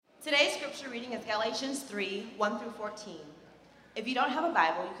Today's scripture reading is Galatians 3, 1 through 14. If you don't have a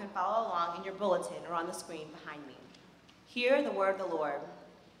Bible, you can follow along in your bulletin or on the screen behind me. Hear the word of the Lord.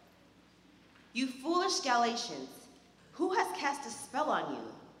 You foolish Galatians, who has cast a spell on you,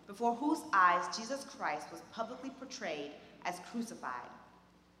 before whose eyes Jesus Christ was publicly portrayed as crucified?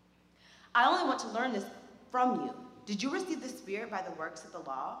 I only want to learn this from you. Did you receive the Spirit by the works of the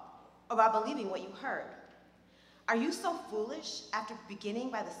law, or by believing what you heard? Are you so foolish? After beginning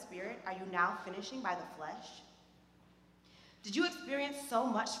by the Spirit, are you now finishing by the flesh? Did you experience so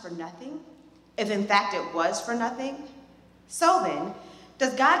much for nothing, if in fact it was for nothing? So then,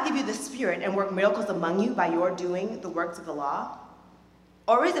 does God give you the Spirit and work miracles among you by your doing the works of the law?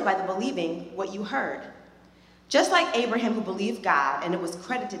 Or is it by the believing what you heard? Just like Abraham, who believed God, and it was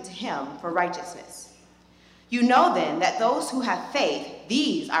credited to him for righteousness. You know then that those who have faith,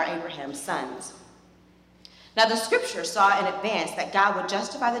 these are Abraham's sons. Now the scripture saw in advance that God would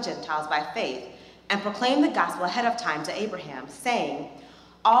justify the Gentiles by faith and proclaim the gospel ahead of time to Abraham, saying,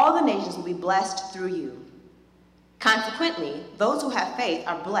 all the nations will be blessed through you. Consequently, those who have faith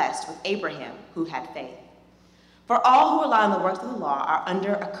are blessed with Abraham, who had faith. For all who rely on the works of the law are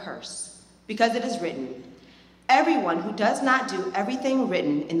under a curse, because it is written, everyone who does not do everything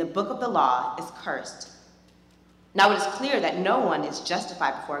written in the book of the law is cursed. Now it is clear that no one is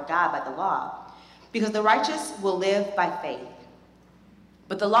justified before God by the law, because the righteous will live by faith.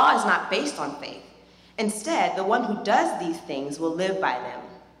 But the law is not based on faith. Instead, the one who does these things will live by them.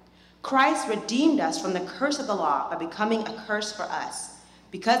 Christ redeemed us from the curse of the law by becoming a curse for us,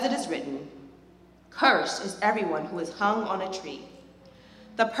 because it is written, cursed is everyone who is hung on a tree.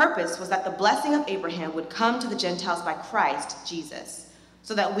 The purpose was that the blessing of Abraham would come to the Gentiles by Christ Jesus,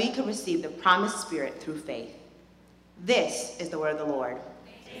 so that we could receive the promised Spirit through faith. This is the word of the Lord.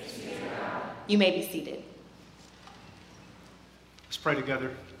 You may be seated. Let's pray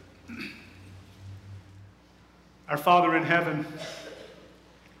together. Our Father in heaven,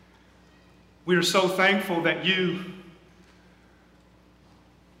 we are so thankful that you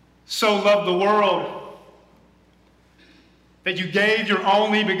so loved the world that you gave your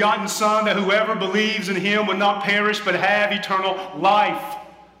only begotten Son, that whoever believes in him would not perish but have eternal life.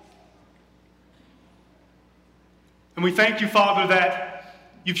 And we thank you, Father, that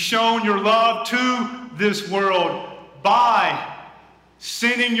you've shown your love to this world by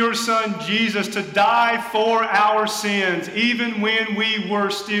sending your Son Jesus to die for our sins, even when we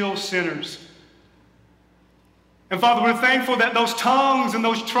were still sinners. And Father, we're thankful that those tongues and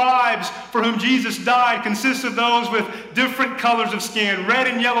those tribes for whom Jesus died consist of those with different colors of skin, red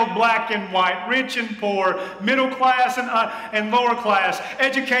and yellow, black and white, rich and poor, middle class and lower class,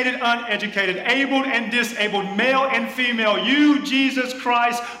 educated, uneducated, able and disabled, male and female. You, Jesus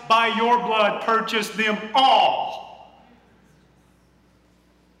Christ, by your blood purchased them all.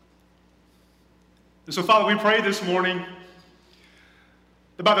 And so, Father, we pray this morning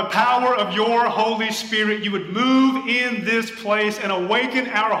that by the power of your Holy Spirit, you would move in this place and awaken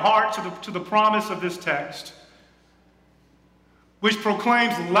our hearts to the promise of this text, which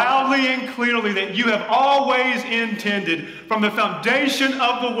proclaims loudly and clearly that you have always intended from the foundation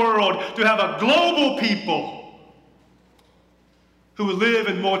of the world to have a global people who would live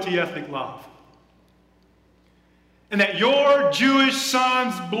in multi-ethnic love. And that your Jewish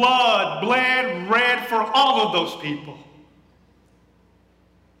Son's blood bled red for all of those people.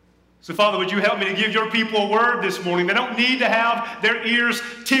 So, Father, would you help me to give your people a word this morning? They don't need to have their ears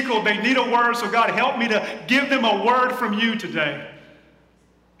tickled. They need a word. So, God, help me to give them a word from you today.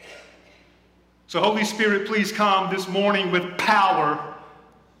 So, Holy Spirit, please come this morning with power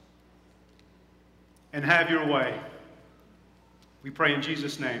and have your way. We pray in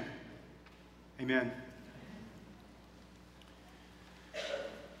Jesus' name. Amen.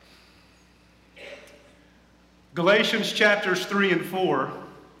 Galatians chapters 3 and 4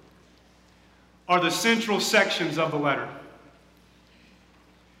 are the central sections of the letter.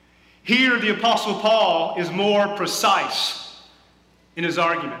 Here, the Apostle Paul is more precise in his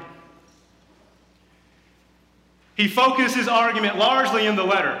argument. He focused his argument largely in the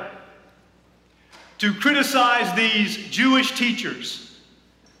letter to criticize these Jewish teachers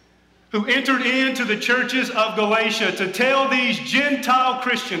who entered into the churches of Galatia to tell these Gentile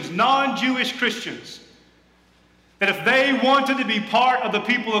Christians, non-Jewish Christians, that if they wanted to be part of the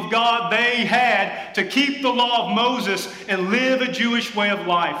people of God, they had to keep the law of Moses and live a Jewish way of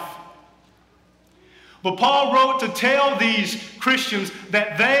life. But Paul wrote to tell these Christians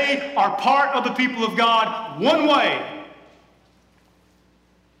that they are part of the people of God one way,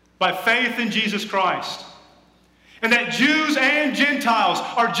 by faith in Jesus Christ. And that Jews and Gentiles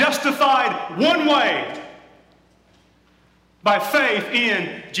are justified one way, by faith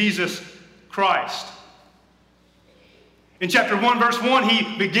in Jesus Christ. In chapter 1, verse 1,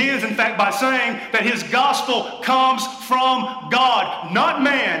 he begins, in fact, by saying that his gospel comes from God, not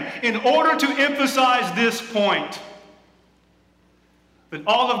man, in order to emphasize this point, that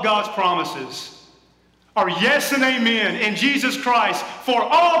all of God's promises are yes and amen in Jesus Christ for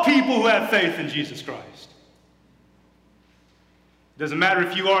all people who have faith in Jesus Christ. It doesn't matter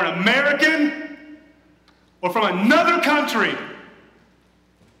if you are an American or from another country.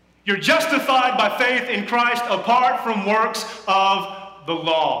 You're justified by faith in Christ apart from works of the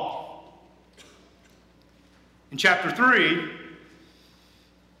law. In chapter 3,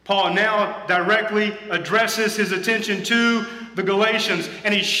 Paul now directly addresses his attention to the Galatians,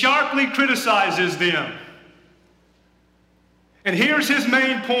 and he sharply criticizes them. And here's his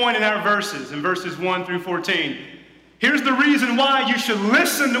main point in our verses, in verses 1 through 14. Here's the reason why you should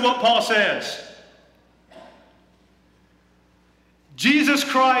listen to what Paul says. Jesus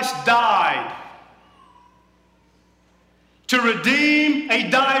Christ died to redeem a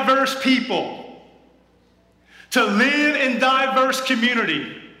diverse people, to live in diverse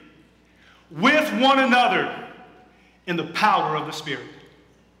community with one another in the power of the Spirit.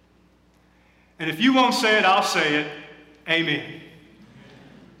 And if you won't say it, I'll say it. Amen.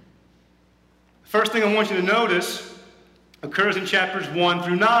 The first thing I want you to notice occurs in chapters 1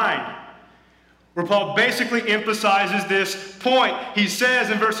 through 9. Where Paul basically emphasizes this point. He says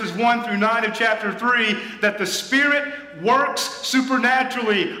in verses 1 through 9 of chapter 3 that the Spirit works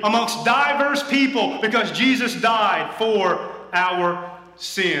supernaturally amongst diverse people because Jesus died for our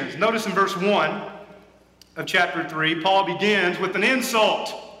sins. Notice in verse 1 of chapter 3, Paul begins with an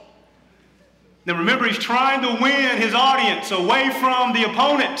insult. Now remember, he's trying to win his audience away from the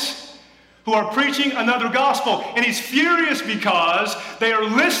opponents who are preaching another gospel. And he's furious because they are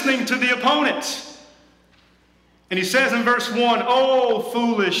listening to the opponents. And he says in verse 1, "Oh,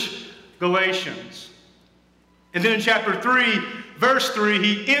 foolish Galatians." And then in chapter 3, verse 3,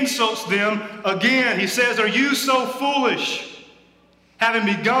 he insults them again. He says, "Are you so foolish?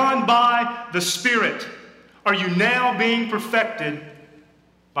 Having begun by the Spirit, are you now being perfected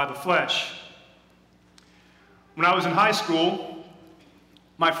by the flesh?" When I was in high school,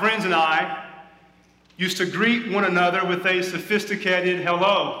 my friends and I used to greet one another with a sophisticated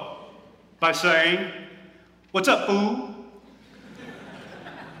hello by saying, "What's up, fool?"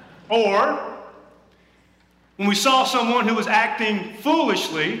 Or, when we saw someone who was acting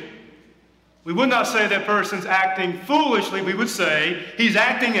foolishly, we would not say that person's acting foolishly. We would say, he's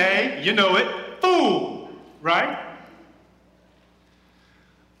acting a, you know it, fool, right?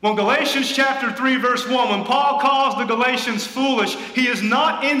 Well, Galatians chapter 3, verse 1, when Paul calls the Galatians foolish, he is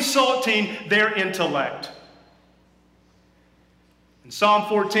not insulting their intellect. In Psalm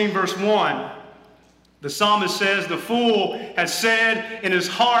 14, verse 1, the psalmist says, "The fool has said in his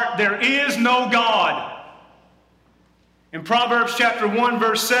heart, there is no God." In Proverbs chapter 1,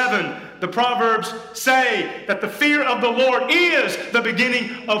 verse 7, the Proverbs say that the fear of the Lord is the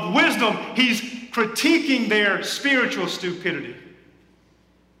beginning of wisdom. He's critiquing their spiritual stupidity.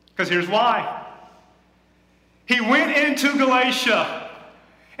 Because here's why. He went into Galatia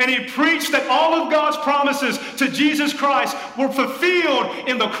and he preached that all of God's promises to Jesus Christ were fulfilled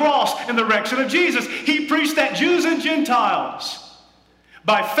in the cross and the resurrection of Jesus. He preached that Jews and Gentiles,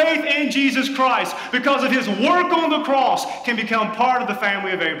 by faith in Jesus Christ, because of his work on the cross, can become part of the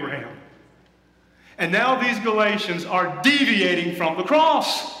family of Abraham. And now these Galatians are deviating from the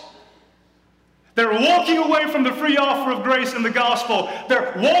cross. They're walking away from the free offer of grace in the gospel.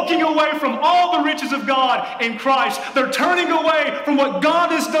 They're walking away from all the riches of God in Christ. They're turning away from what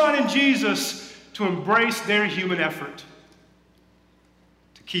God has done in Jesus to embrace their human effort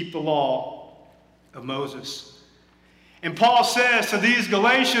to keep the law of Moses. And Paul says to these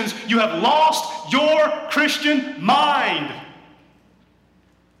Galatians, you have lost your Christian mind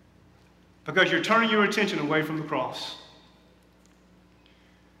because you're turning your attention away from the cross.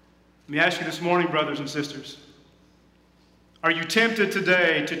 Let me ask you this morning, brothers and sisters, are you tempted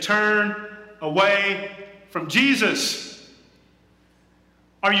today to turn away from Jesus?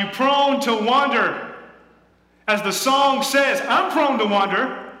 Are you prone to wander? As the song says, I'm prone to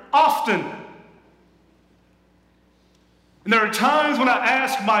wander often. And there are times when I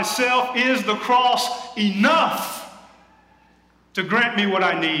ask myself, is the cross enough to grant me what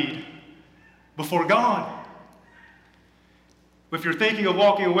I need before God? If you're thinking of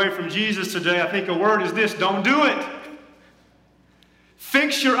walking away from Jesus today, I think a word is this: don't do it.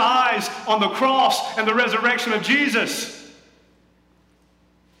 Fix your eyes on the cross and the resurrection of Jesus.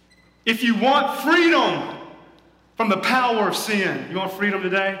 If you want freedom from the power of sin, you want freedom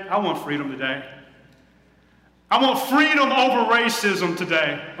today? I want freedom today. I want freedom over racism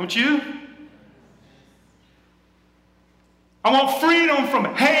today. Don't you? I want freedom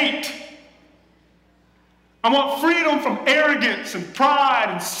from hate. I want freedom from arrogance and pride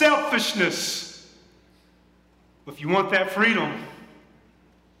and selfishness. If you want that freedom,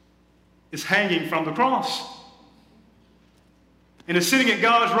 it's hanging from the cross. And it's sitting at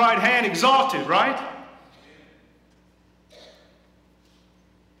God's right hand exalted, right?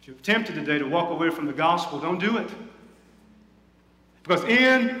 If you're tempted today to walk away from the gospel, don't do it. Because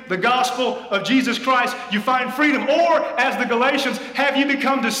in the gospel of Jesus Christ, you find freedom. Or, as the Galatians, have you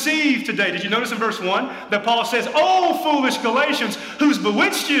become deceived today? Did you notice in verse 1 that Paul says, "Oh, foolish Galatians, who's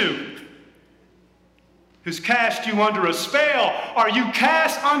bewitched you? Who's cast you under a spell? Are you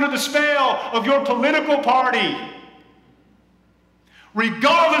cast under the spell of your political party?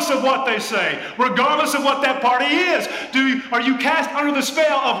 Regardless of what they say, regardless of what that party is, are you cast under the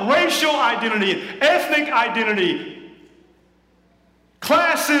spell of racial identity, ethnic identity,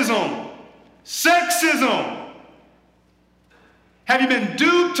 classism, sexism? Have you been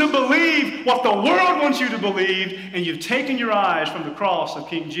duped to believe what the world wants you to believe, and you've taken your eyes from the cross of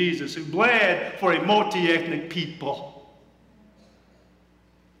King Jesus, who bled for a multi-ethnic people?"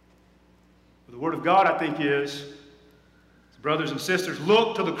 The Word of God, I think, is, brothers and sisters,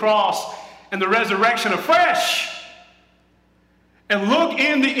 look to the cross and the resurrection afresh. And look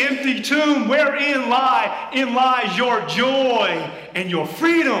in the empty tomb wherein lies your joy and your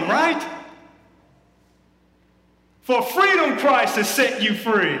freedom, right? For freedom Christ has set you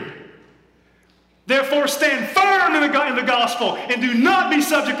free. Therefore stand firm in the gospel and do not be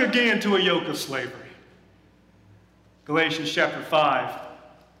subject again to a yoke of slavery. Galatians chapter 5,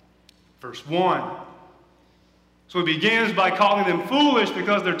 verse 1. So he begins by calling them foolish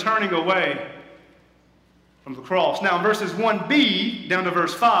because they're turning away from the cross. Now in verses 1b down to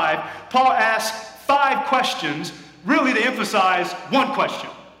verse 5, Paul asks 5 questions, really to emphasize one question.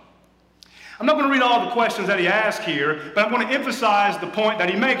 I'm not going to read all the questions that he asks here, but I'm going to emphasize the point that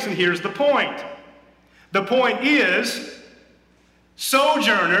he makes, and here's the point. The point is,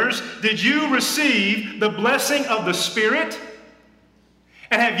 sojourners, did you receive the blessing of the Spirit?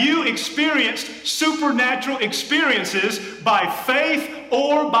 And have you experienced supernatural experiences by faith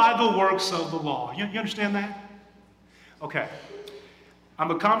or by the works of the law? You understand that? Okay.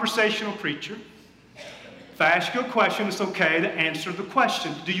 I'm a conversational preacher. If I ask you a question, it's okay to answer the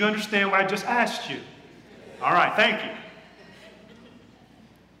question. Do you understand what I just asked you? All right, thank you.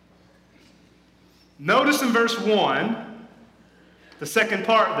 Notice in verse 1, the second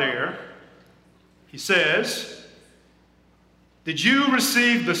part there, he says, did you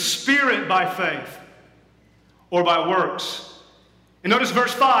receive the Spirit by faith or by works? And notice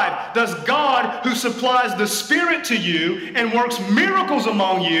verse 5. Does God, who supplies the Spirit to you and works miracles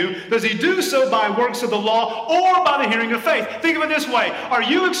among you, does he do so by works of the law or by the hearing of faith? Think of it this way. Are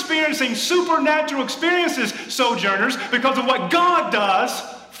you experiencing supernatural experiences, sojourners, because of what God does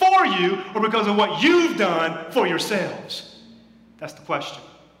for you or because of what you've done for yourselves? That's the question.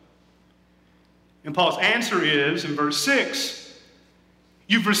 And Paul's answer is, in verse 6,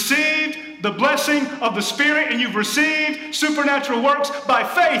 you've received the blessing of the Spirit and you've received supernatural works by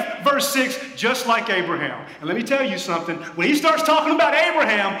faith. Verse 6, just like Abraham. And let me tell you something. When he starts talking about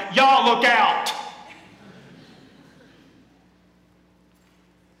Abraham, y'all look out.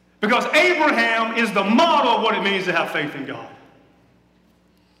 Because Abraham is the model of what it means to have faith in God.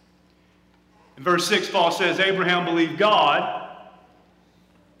 In verse 6, Paul says, Abraham believed God,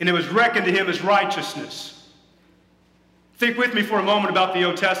 and it was reckoned to him as righteousness. Think with me for a moment about the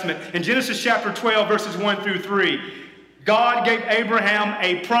Old Testament. In Genesis chapter 12, verses 1 through 3, God gave Abraham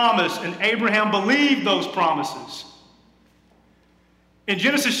a promise, and Abraham believed those promises. In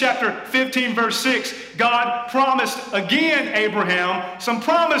Genesis chapter 15, verse 6, God promised again Abraham some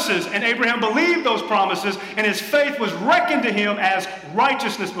promises, and Abraham believed those promises, and his faith was reckoned to him as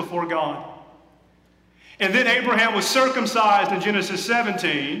righteousness before God. And then Abraham was circumcised in Genesis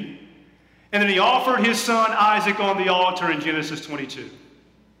 17, and then he offered his son Isaac on the altar in Genesis 22.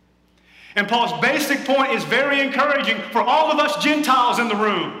 And Paul's basic point is very encouraging for all of us Gentiles in the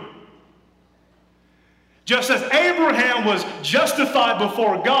room. Just as Abraham was justified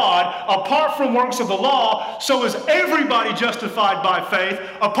before God apart from works of the law, so is everybody justified by faith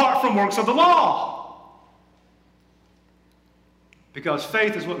apart from works of the law. Because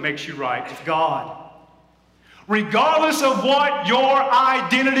faith is what makes you right with God. Regardless of what your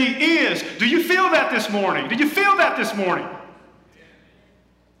identity is. Do you feel that this morning? Did you feel that this morning?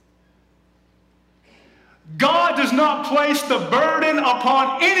 God does not place the burden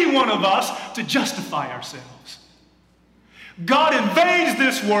upon any one of us to justify ourselves. God invades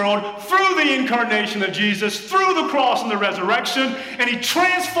this world through the incarnation of Jesus, through the cross and the resurrection, and he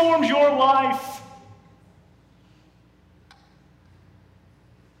transforms your life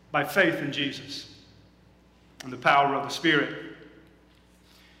by faith in Jesus and the power of the Spirit.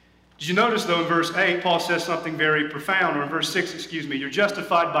 Did you notice, though, in verse 8, Paul says something very profound, or in verse 6, excuse me, you're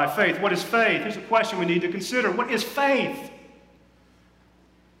justified by faith. What is faith? Here's a question we need to consider. What is faith?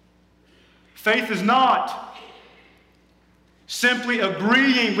 Faith is not simply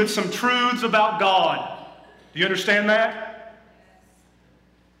agreeing with some truths about God. Do you understand that?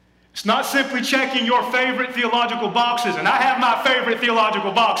 It's not simply checking your favorite theological boxes, and I have my favorite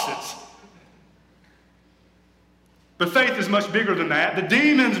theological boxes. But faith is much bigger than that. The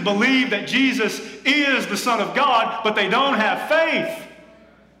demons believe that Jesus is the Son of God, but they don't have faith.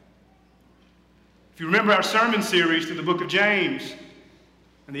 If you remember our sermon series through the book of James,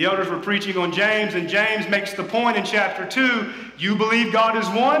 and the elders were preaching on James, and James makes the point in chapter 2, you believe God is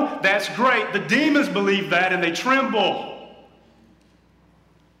one? That's great. The demons believe that, and they tremble.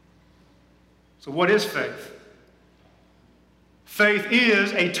 So what is faith? Faith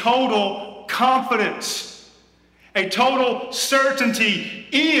is a total confidence, a total certainty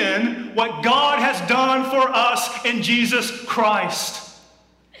in what God has done for us in Jesus Christ.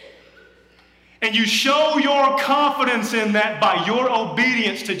 And you show your confidence in that by your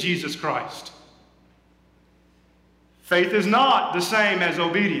obedience to Jesus Christ. Faith is not the same as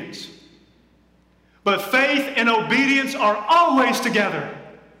obedience. But faith and obedience are always together.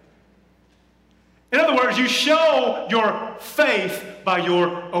 In other words, you show your faith by your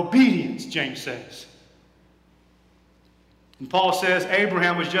obedience, James says. And Paul says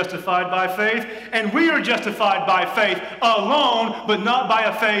Abraham was justified by faith, and we are justified by faith alone, but not by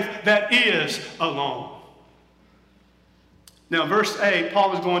a faith that is alone. Now, verse 8,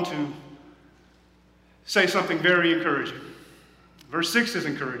 Paul is going to say something very encouraging. Verse 6 is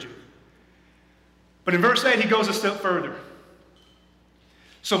encouraging. But in verse 8, he goes a step further.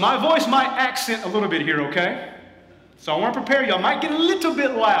 So my voice might accent a little bit here, okay? So I want to prepare you. I might get a little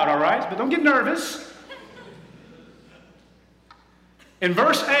bit loud, all right? But don't get nervous. In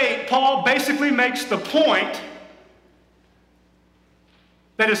verse 8, Paul basically makes the point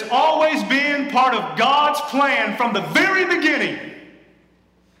that has always been part of God's plan from the very beginning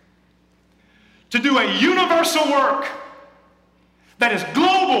to do a universal work that is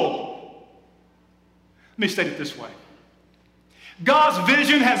global. Let me state it this way. God's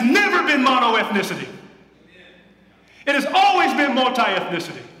vision has never been monoethnicity. It has always been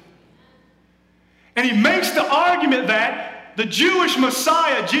multi-ethnicity. And he makes the argument that the Jewish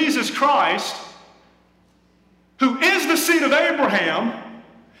Messiah, Jesus Christ, who is the seed of Abraham,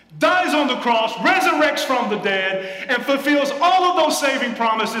 dies on the cross, resurrects from the dead, and fulfills all of those saving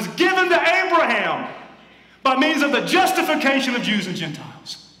promises given to Abraham by means of the justification of Jews and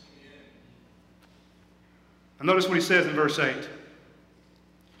Gentiles. And notice what he says in verse 8.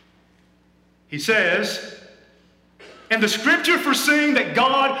 He says, and the scripture foreseeing that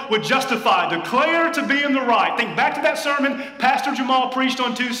God would justify, declare to be in the right. Think back to that sermon Pastor Jamal preached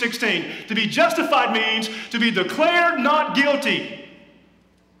on 2:16. To be justified means to be declared not guilty.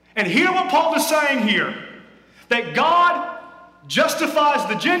 And hear what Paul is saying here. That God justifies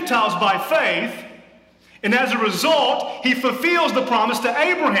the Gentiles by faith, and as a result, he fulfills the promise to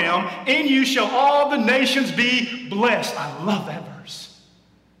Abraham, in you shall all the nations be blessed. I love that verse.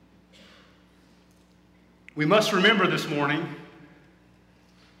 We must remember this morning,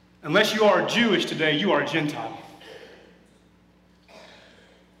 unless you are Jewish today, you are a Gentile.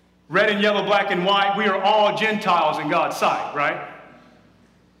 Red and yellow, black and white, we are all Gentiles in God's sight, right?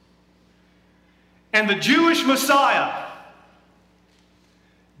 And the Jewish Messiah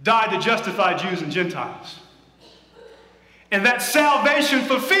died to justify Jews and Gentiles. And that salvation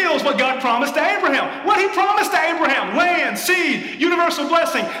fulfills what God promised to Abraham. What he promised to Abraham, land, seed, universal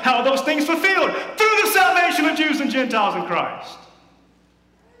blessing, how are those things fulfilled? Through the salvation of Jews and Gentiles in Christ.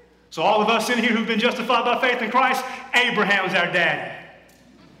 So all of us in here who've been justified by faith in Christ, Abraham's our daddy.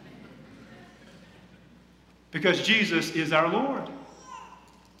 Because Jesus is our Lord.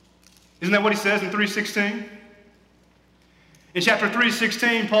 Isn't that what he says in 3:16? In chapter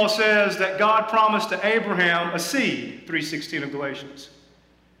 3:16, Paul says that God promised to Abraham a seed, 3:16 of Galatians.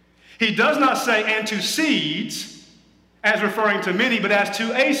 He does not say, and to seeds, as referring to many, but as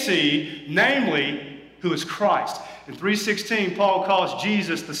to a seed, namely, who is Christ. In 3:16, Paul calls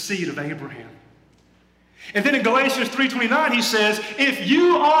Jesus the seed of Abraham. And then in Galatians 3:29, he says, if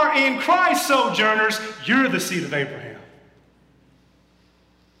you are in Christ, sojourners, you're the seed of Abraham.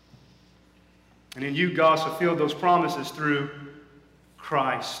 And in you, God fulfilled those promises through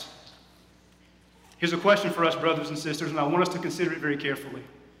Christ. Here's a question for us, brothers and sisters, and I want us to consider it very carefully.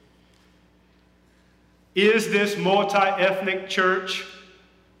 Is this multi-ethnic church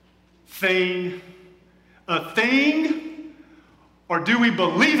thing a thing, or do we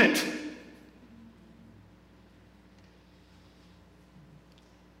believe it?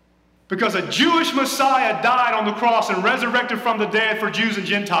 Because a Jewish Messiah died on the cross and resurrected from the dead for Jews and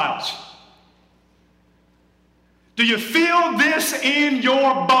Gentiles. Do you feel this in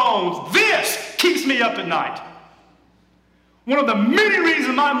your bones? This keeps me up at night. One of the many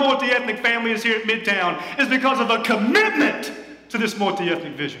reasons my multi-ethnic family is here at Midtown is because of a commitment to this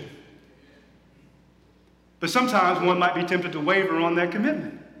multi-ethnic vision. But sometimes one might be tempted to waver on that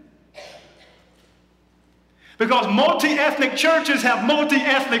commitment. Because multi-ethnic churches have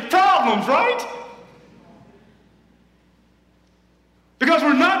multi-ethnic problems, right? Because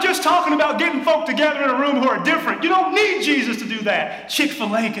we're not just talking about getting folk together in a room who are different. You don't need Jesus to do that.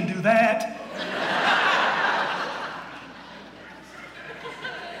 Chick-fil-A can do that.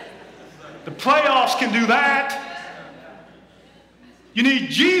 The playoffs can do that. You need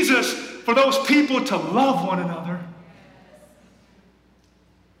Jesus for those people to love one another.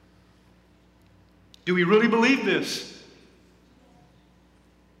 Do we really believe this?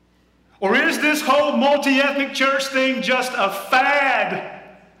 Or is this whole multi-ethnic church thing just a fad?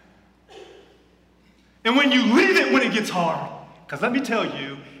 And when you leave it when it gets hard, because let me tell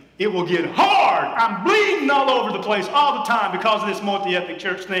you, it will get hard. I'm bleeding all over the place all the time because of this multi-ethnic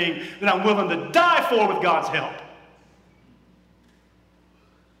church thing that I'm willing to die for with God's help.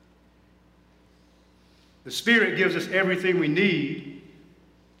 The Spirit gives us everything we need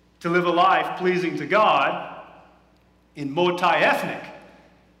to live a life pleasing to God in multi-ethnic,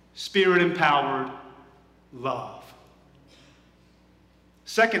 Spirit-empowered love.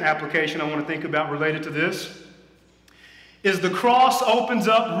 Second application I want to think about related to this is the cross opens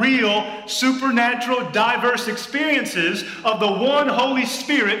up real, supernatural, diverse experiences of the one Holy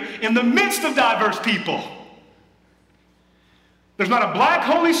Spirit in the midst of diverse people. There's not a black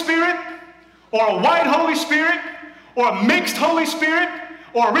Holy Spirit, or a white Holy Spirit, or a mixed Holy Spirit,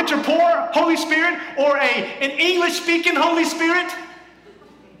 or a rich or poor Holy Spirit, or an English-speaking Holy Spirit.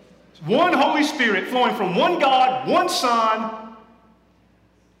 It's one Holy Spirit flowing from one God, one Son,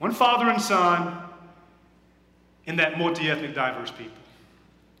 one Father and Son, in that multi-ethnic, diverse people.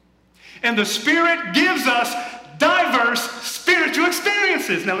 And the Spirit gives us diverse spiritual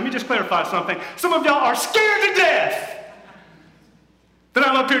experiences. Now, let me just clarify something. Some of y'all are scared to death that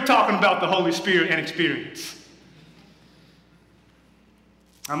I'm up here talking about the Holy Spirit and experience.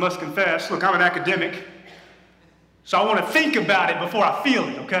 I must confess, look, I'm an academic, so I want to think about it before I feel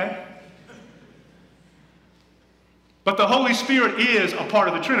it, okay? But the Holy Spirit is a part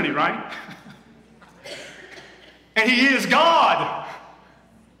of the Trinity, right? And He is God.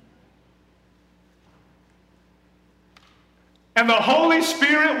 And the Holy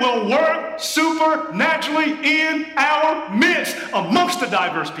Spirit will work supernaturally in our midst amongst the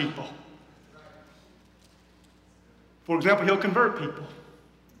diverse people. For example, He'll convert people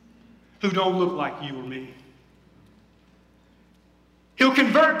who don't look like you or me. He'll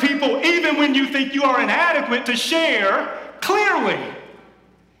convert people even when you think you are inadequate to share clearly.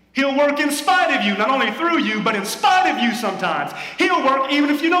 He'll work in spite of you, not only through you, but in spite of you sometimes. He'll work even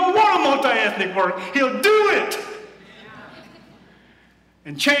if you don't want a multi-ethnic work. He'll do it.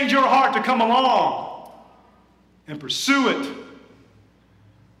 And change your heart to come along and pursue it,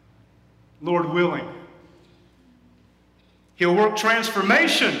 Lord willing. He'll work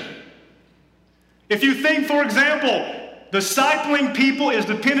transformation. If you think, for example, discipling people is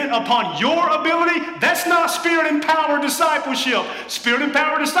dependent upon your ability, that's not Spirit-empowered discipleship.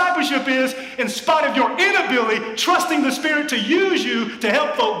 Spirit-empowered discipleship is, in spite of your inability, trusting the Spirit to use you to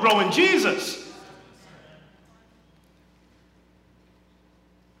help folk grow in Jesus.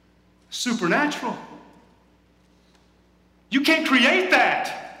 Supernatural. You can't create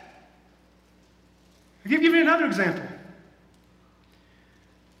that. I'll give you another example.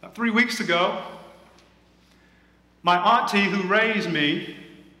 About 3 weeks ago, my auntie who raised me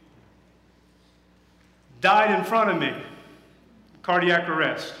died in front of me, cardiac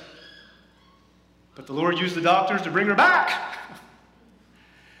arrest. But the Lord used the doctors to bring her back.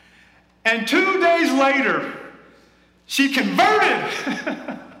 And 2 days later, she converted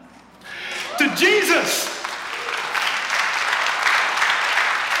to Jesus.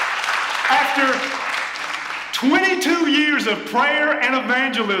 After 22 years of prayer and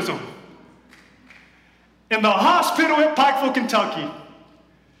evangelism in the hospital at Pikeville, Kentucky,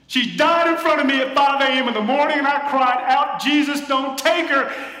 she died in front of me at 5 a.m. in the morning, and I cried out, "Jesus, don't take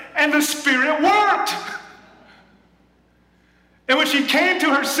her," and the Spirit worked. And when she came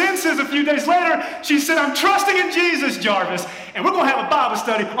to her senses a few days later, she said, I'm trusting in Jesus, Jarvis, and we're going to have a Bible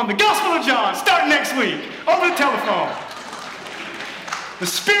study on the Gospel of John starting next week over the telephone. The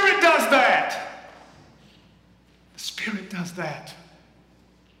Spirit does that. The Spirit does that.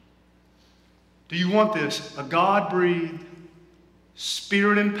 Do you want this? A God-breathed,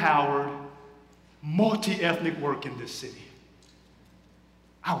 Spirit-empowered, multi-ethnic work in this city.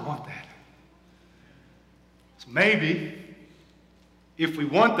 I want that. So maybe, if we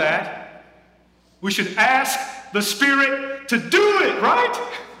want that, we should ask the Spirit to do it, right?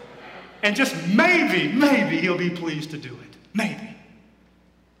 And just maybe He'll be pleased to do it. Maybe.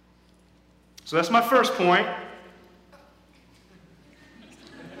 So that's my first point.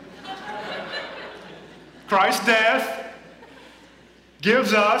 Christ's death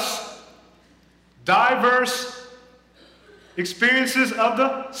gives us diverse experiences of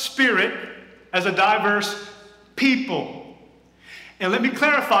the Spirit as a diverse people. And let me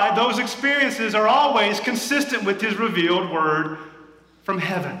clarify, those experiences are always consistent with His revealed word from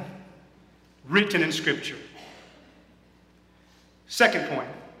heaven, written in Scripture. Second point,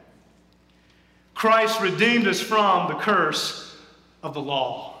 Christ redeemed us from the curse of the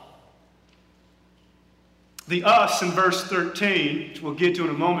law. The us in verse 13, which we'll get to in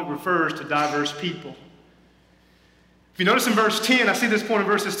a moment, refers to diverse people. If you notice in verse 10, I see this point in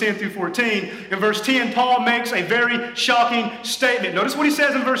verses 10 through 14. In verse 10, Paul makes a very shocking statement. Notice what he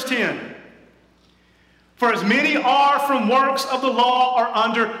says in verse 10. For as many are from works of the law are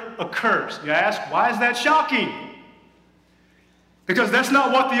under a curse. You ask, why is that shocking? Because that's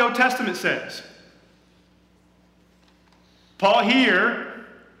not what the Old Testament says. Paul here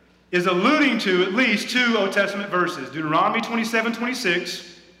is alluding to at least two Old Testament verses, Deuteronomy 27:26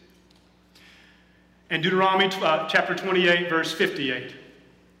 and Deuteronomy chapter 28, verse 58.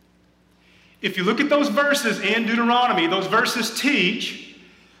 If you look at those verses in Deuteronomy, those verses teach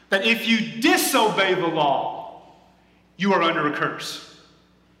that if you disobey the law, you are under a curse.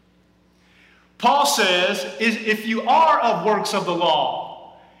 Paul says, if you are of works of the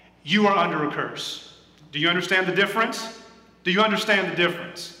law, you are under a curse. Do you understand the difference? Do you understand the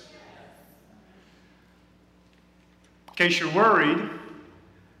difference? In case you're worried,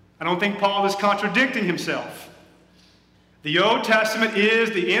 I don't think Paul is contradicting himself. The Old Testament is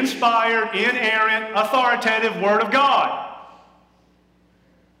the inspired, inerrant, authoritative Word of God.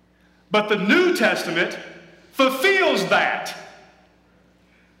 But the New Testament fulfills that.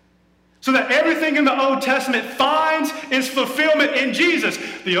 So that everything in the Old Testament finds its fulfillment in Jesus.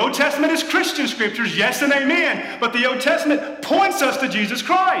 The Old Testament is Christian scriptures, yes and amen. But the Old Testament points us to Jesus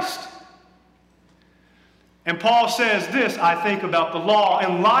Christ. And Paul says this, I think, about the law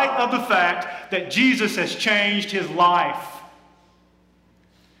in light of the fact that Jesus has changed his life.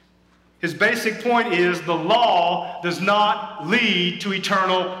 His basic point is the law does not lead to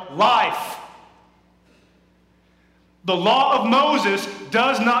eternal life. The law of Moses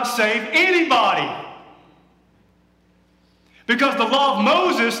does not save anybody. Because the law of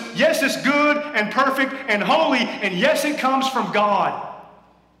Moses, yes, it's good and perfect and holy, and yes, it comes from God.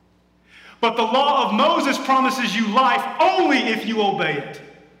 But the law of Moses promises you life only if you obey it.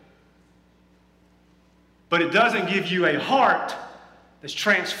 But it doesn't give you a heart that's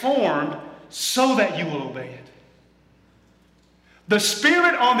transformed so that you will obey it. The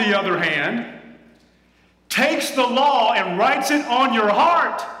Spirit, on the other hand, takes the law and writes it on your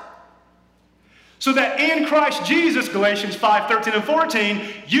heart so that in Christ Jesus, Galatians 5:13 and 14,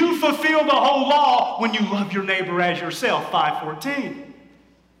 you fulfill the whole law when you love your neighbor as yourself, 5:14.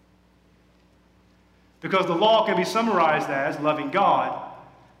 Because the law can be summarized as loving God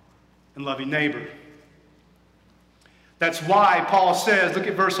and loving neighbor. That's why Paul says, look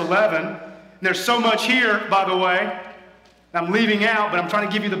at verse 11. And there's so much here, by the way, I'm leaving out, but I'm trying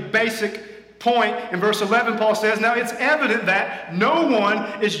to give you the basic point. In verse 11, Paul says, now it's evident that no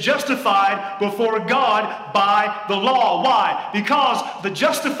one is justified before God by the law. Why? Because the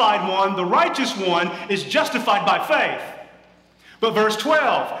justified one, the righteous one, is justified by faith. But verse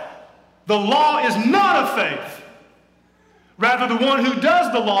 12, the law is not of faith. Rather, the one who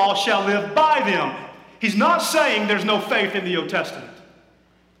does the law shall live by them. He's not saying there's no faith in the Old Testament.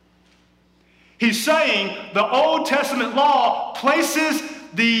 He's saying the Old Testament law places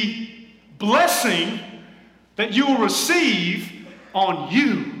the blessing that you will receive on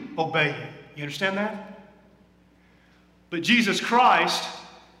you obeying. You understand that? But Jesus Christ,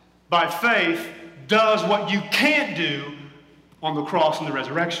 by faith, does what you can't do on the cross and the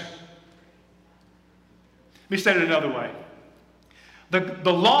resurrection. Let me say it another way.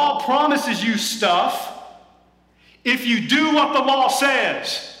 The law promises you stuff if you do what the law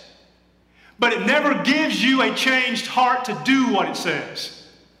says. but it never gives you a changed heart to do what it says.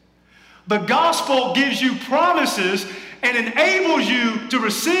 The gospel gives you promises and enables you to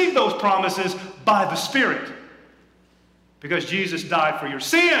receive those promises by the Spirit, because Jesus died for your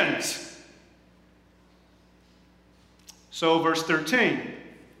sins. So verse 13,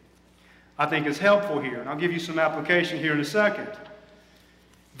 I think is helpful here, and I'll give you some application here in a second.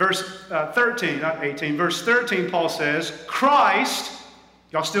 Verse 13, not 18, verse 13, Paul says, Christ,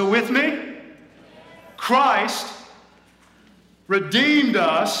 y'all still with me? Christ redeemed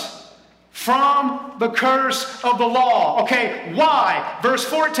us from the curse of the law. Okay, why? Verse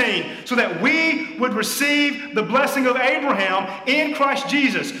 14, so that we would receive the blessing of Abraham in Christ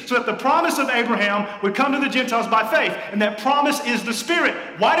Jesus, so that the promise of Abraham would come to the Gentiles by faith, and that promise is the Spirit.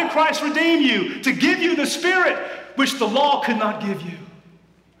 Why did Christ redeem you? To give you the Spirit, which the law could not give you.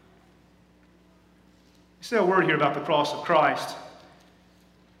 Say a word here about the cross of Christ.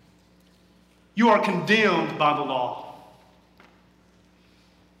 You are condemned by the law,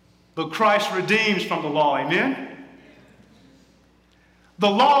 but Christ redeems from the law. Amen? The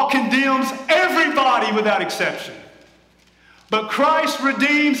law condemns everybody without exception, but Christ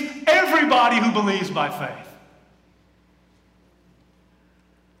redeems everybody who believes by faith.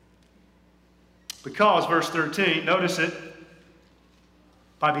 Because, verse 13, notice it,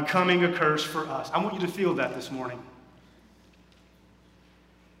 by becoming a curse for us. I want you to feel that this morning.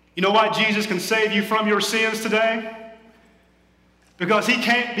 You know why Jesus can save you from your sins today? Because he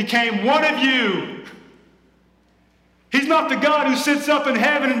became one of you. He's not the God who sits up in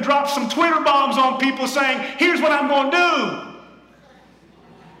heaven and drops some Twitter bombs on people saying, here's what I'm going to do.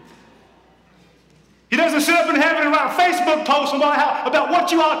 He doesn't sit up in heaven and write a Facebook post about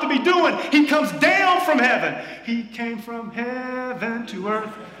what you ought to be doing. He comes down from heaven. He came from heaven to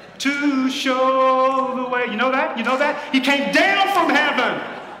earth to show the way. You know that? You know that? He came down from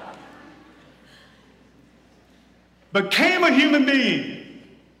heaven. Became a human being.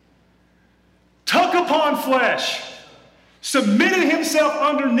 Took upon flesh. Submitted himself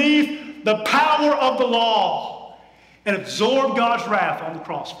underneath the power of the law. And absorbed God's wrath on the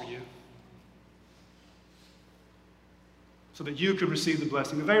cross for you, so that you could receive the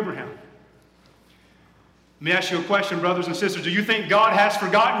blessing of Abraham. Let me ask you a question, brothers and sisters. Do you think God has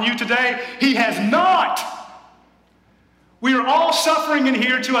forgotten you today? He has not. We are all suffering in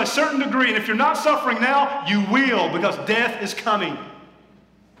here to a certain degree, and if you're not suffering now, you will, because death is coming.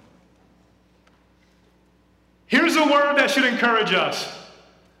 Here's a word that should encourage us.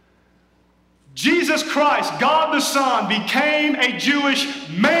 Jesus Christ, God the Son, became a Jewish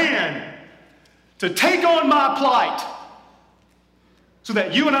man to take on my plight, so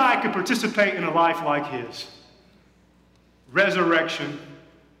that you and I could participate in a life like his. Resurrection,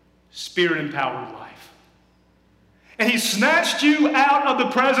 Spirit-empowered life. And he snatched you out of the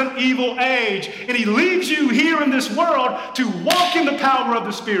present evil age, and he leaves you here in this world to walk in the power of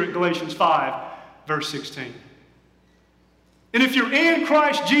the Spirit, Galatians 5, verse 16. And if you're in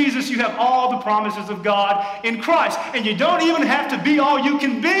Christ Jesus, you have all the promises of God in Christ. And you don't even have to be all you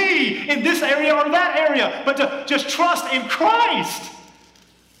can be in this area or that area, but to just trust in Christ.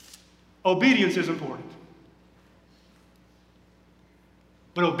 Obedience is important.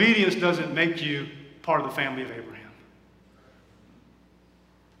 But obedience doesn't make you part of the family of Abraham.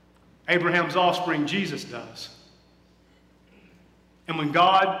 Abraham's offspring, Jesus, does. And when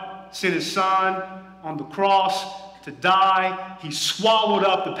God sent his son on the cross to die, he swallowed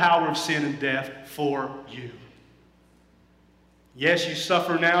up the power of sin and death for you. Yes, you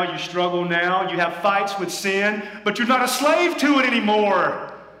suffer now, you struggle now, you have fights with sin, but you're not a slave to it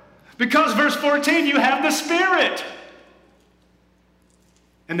anymore. Because, verse 14, you have the Spirit.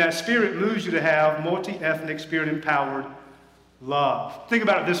 And that Spirit moves you to have multi-ethnic, Spirit-empowered love. Think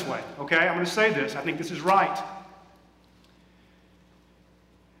about it this way, okay? I'm going to say this. I think this is right.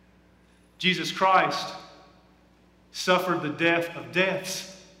 Jesus Christ suffered the death of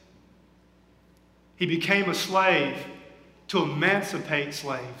deaths. He became a slave to emancipate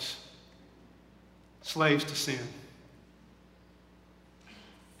slaves. Slaves to sin.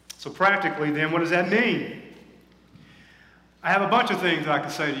 So practically, then, what does that mean? I have a bunch of things I can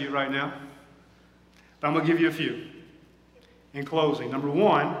say to you right now, but I'm going to give you a few. In closing, number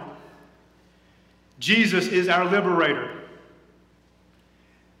one, Jesus is our liberator.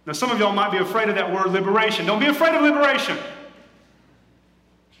 Now, some of y'all might be afraid of that word liberation. Don't be afraid of liberation.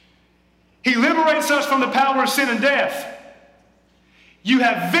 He liberates us from the power of sin and death. You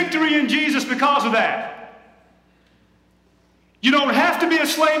have victory in Jesus because of that. You don't have to be a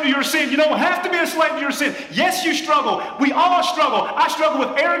slave to your sin. You don't have to be a slave to your sin. Yes, you struggle. We all struggle. I struggle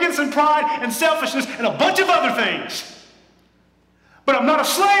with arrogance and pride and selfishness and a bunch of other things. But I'm not a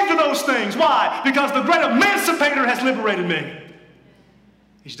slave to those things. Why? Because the great emancipator has liberated me.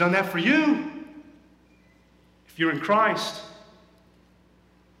 He's done that for you if you're in Christ.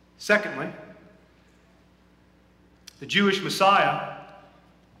 Secondly, the Jewish Messiah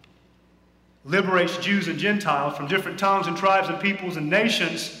liberates Jews and Gentiles from different tongues and tribes and peoples and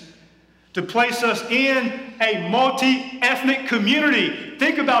nations to place us in a multi-ethnic community.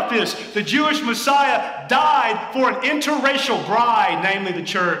 Think about this. The Jewish Messiah died for an interracial bride, namely the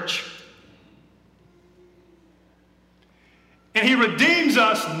church. And he redeems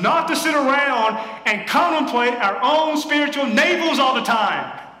us not to sit around and contemplate our own spiritual navels all the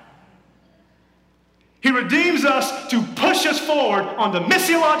time. He redeems us to push us forward on the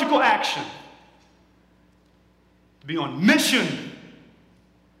missiological action. To be on mission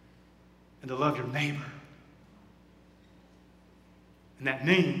and to love your neighbor. And that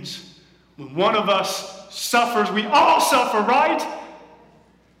means when one of us suffers, we all suffer, right?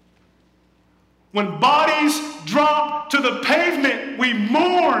 When bodies drop to the pavement, we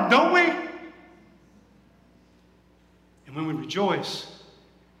mourn, don't we? And when we rejoice,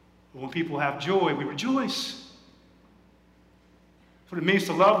 or when people have joy, we rejoice. That's what it means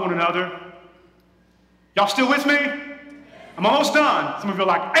to love one another. Y'all still with me? I'm almost done. Some of you are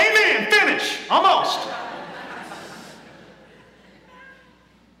like, amen, finish, almost.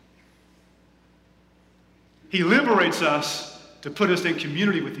 He liberates us to put us in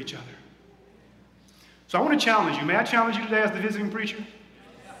community with each other. So I want to challenge you. May I challenge you today as the visiting preacher?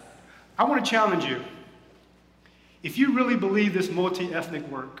 I want to challenge you. If you really believe this multi-ethnic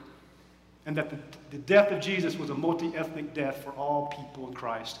work, and that the death of Jesus was a multi-ethnic death for all people in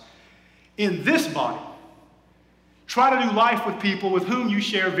Christ, in this body, try to do life with people with whom you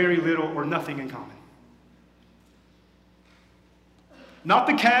share very little or nothing in common. Not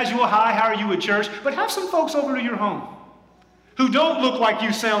the casual, hi, how are you at church, but have some folks over to your home who don't look like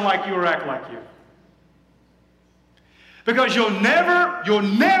you, sound like you, or act like you. Because we'll never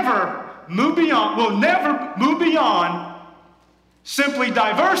move beyond simply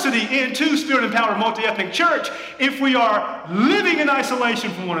diversity into Spirit-empowered multi-ethnic church if we are living in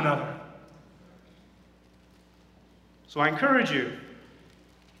isolation from one another. So I encourage you,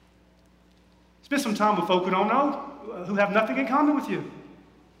 spend some time with folk who don't know, who have nothing in common with you.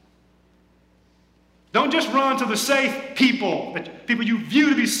 Don't just run to the safe people, people you view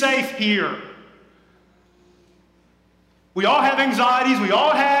to be safe here. We all have anxieties. We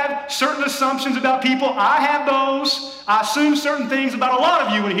all have certain assumptions about people. I have those. I assume certain things about a lot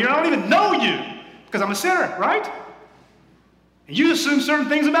of you in here. I don't even know you because I'm a sinner, right? And you assume certain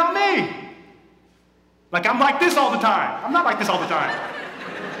things about me. Like I'm like this all the time. I'm not like this all the time.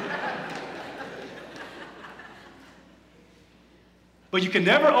 But you can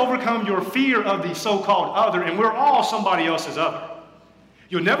never overcome your fear of the so-called other, and we're all somebody else's other.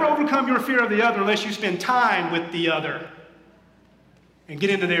 You'll never overcome your fear of the other unless you spend time with the other and get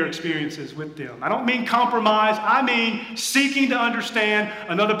into their experiences with them. I don't mean compromise. I mean seeking to understand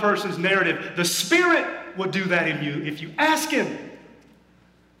another person's narrative. The Spirit will do that in you if you ask Him.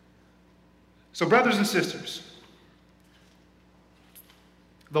 So, brothers and sisters,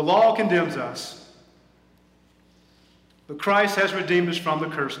 the law condemns us, but Christ has redeemed us from the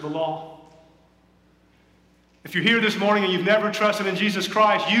curse of the law. If you're here this morning and you've never trusted in Jesus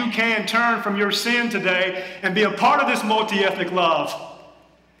Christ, you can turn from your sin today and be a part of this multi-ethnic love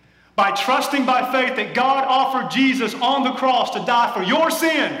by trusting by faith that God offered Jesus on the cross to die for your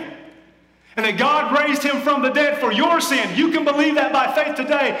sin and that God raised Him from the dead for your sin. You can believe that by faith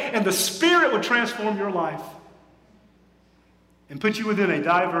today, and the Spirit will transform your life and put you within a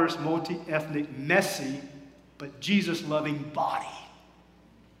diverse, multi-ethnic, messy, but Jesus-loving body.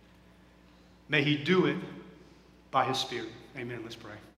 May He do it by His Spirit. Amen. Let's pray.